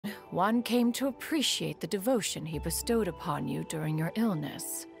one came to appreciate the devotion he bestowed upon you during your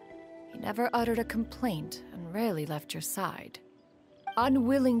illness. He never uttered a complaint and rarely left your side.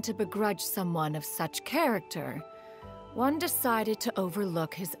 Unwilling to begrudge someone of such character, one decided to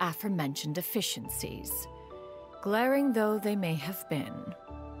overlook his aforementioned deficiencies, glaring though they may have been.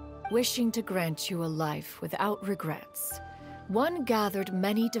 Wishing to grant you a life without regrets, one gathered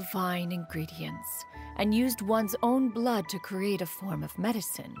many divine ingredients and used one's own blood to create a form of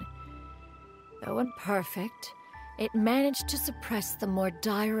medicine. Though imperfect, it managed to suppress the more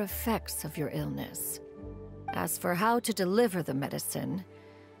dire effects of your illness. As for how to deliver the medicine,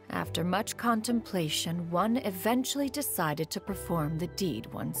 after much contemplation, one eventually decided to perform the deed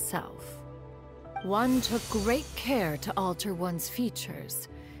oneself. One took great care to alter one's features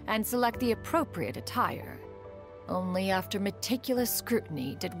and select the appropriate attire. Only after meticulous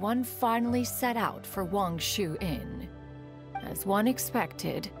scrutiny did one finally set out for Wangshu Inn. As one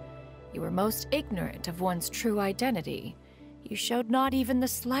expected, you were most ignorant of one's true identity. You showed not even the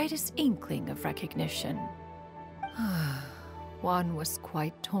slightest inkling of recognition. One was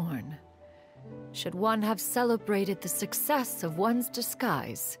quite torn. Should one have celebrated the success of one's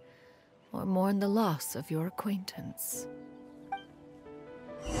disguise, or mourn the loss of your acquaintance?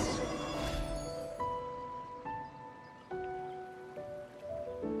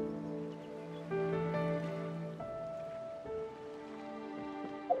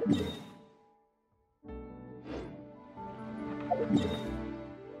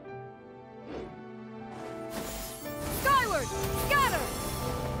 Skyward! Scatter!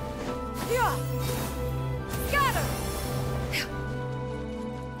 Yeah! Scatter!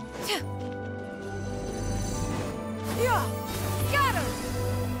 Yeah! Scatter!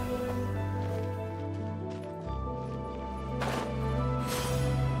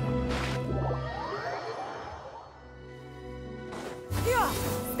 Yeah!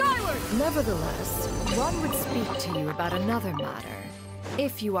 Skyward! Nevertheless, one would speak to you about another matter,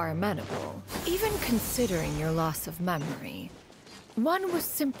 if you are amenable. Even considering your loss of memory, one was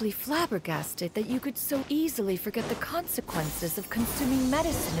simply flabbergasted that you could so easily forget the consequences of consuming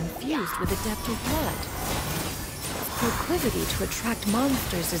medicine infused with adeptal blood. Its proclivity to attract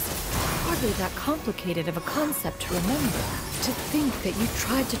monsters is hardly that complicated of a concept to remember. To think that you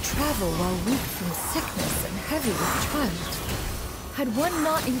tried to travel while weak from sickness and heavy with child. Had one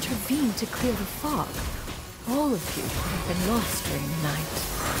not intervened to clear the fog, all of you would have been lost during the night.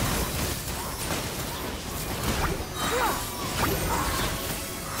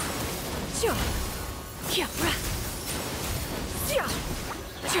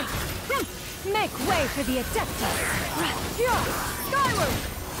 Make way for the Adeptus! Skyward!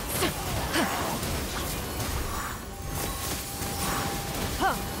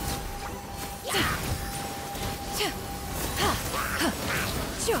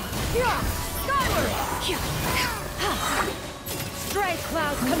 Skyward! Stray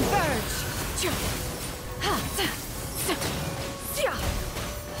clouds converge!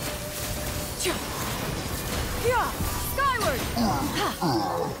 Skyward!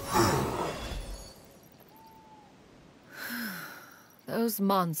 Those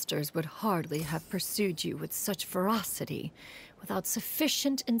monsters would hardly have pursued you with such ferocity without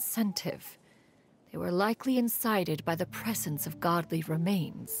sufficient incentive. They were likely incited by the presence of godly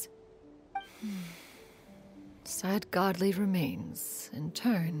remains. Said godly remains, in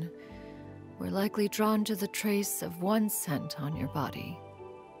turn, were likely drawn to the trace of one scent on your body.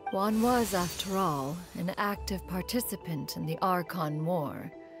 One was, after all, an active participant in the Archon War.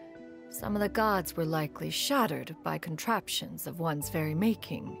 Some of the gods were likely shattered by contraptions of one's very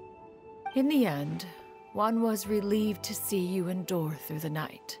making. In the end, one was relieved to see you endure through the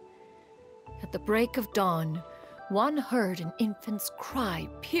night. At the break of dawn, one heard an infant's cry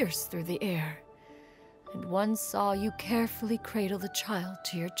pierce through the air, and one saw you carefully cradle the child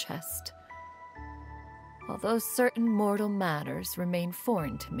to your chest. Although certain mortal matters remain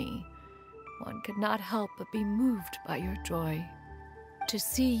foreign to me, one could not help but be moved by your joy. To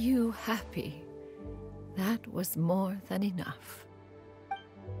see you happy, that was more than enough.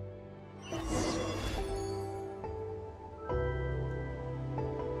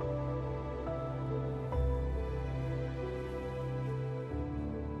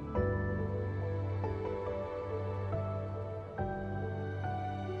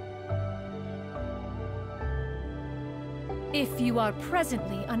 If you are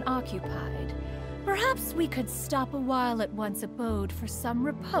presently unoccupied, perhaps we could stop a while at one's abode for some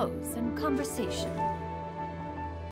repose and conversation.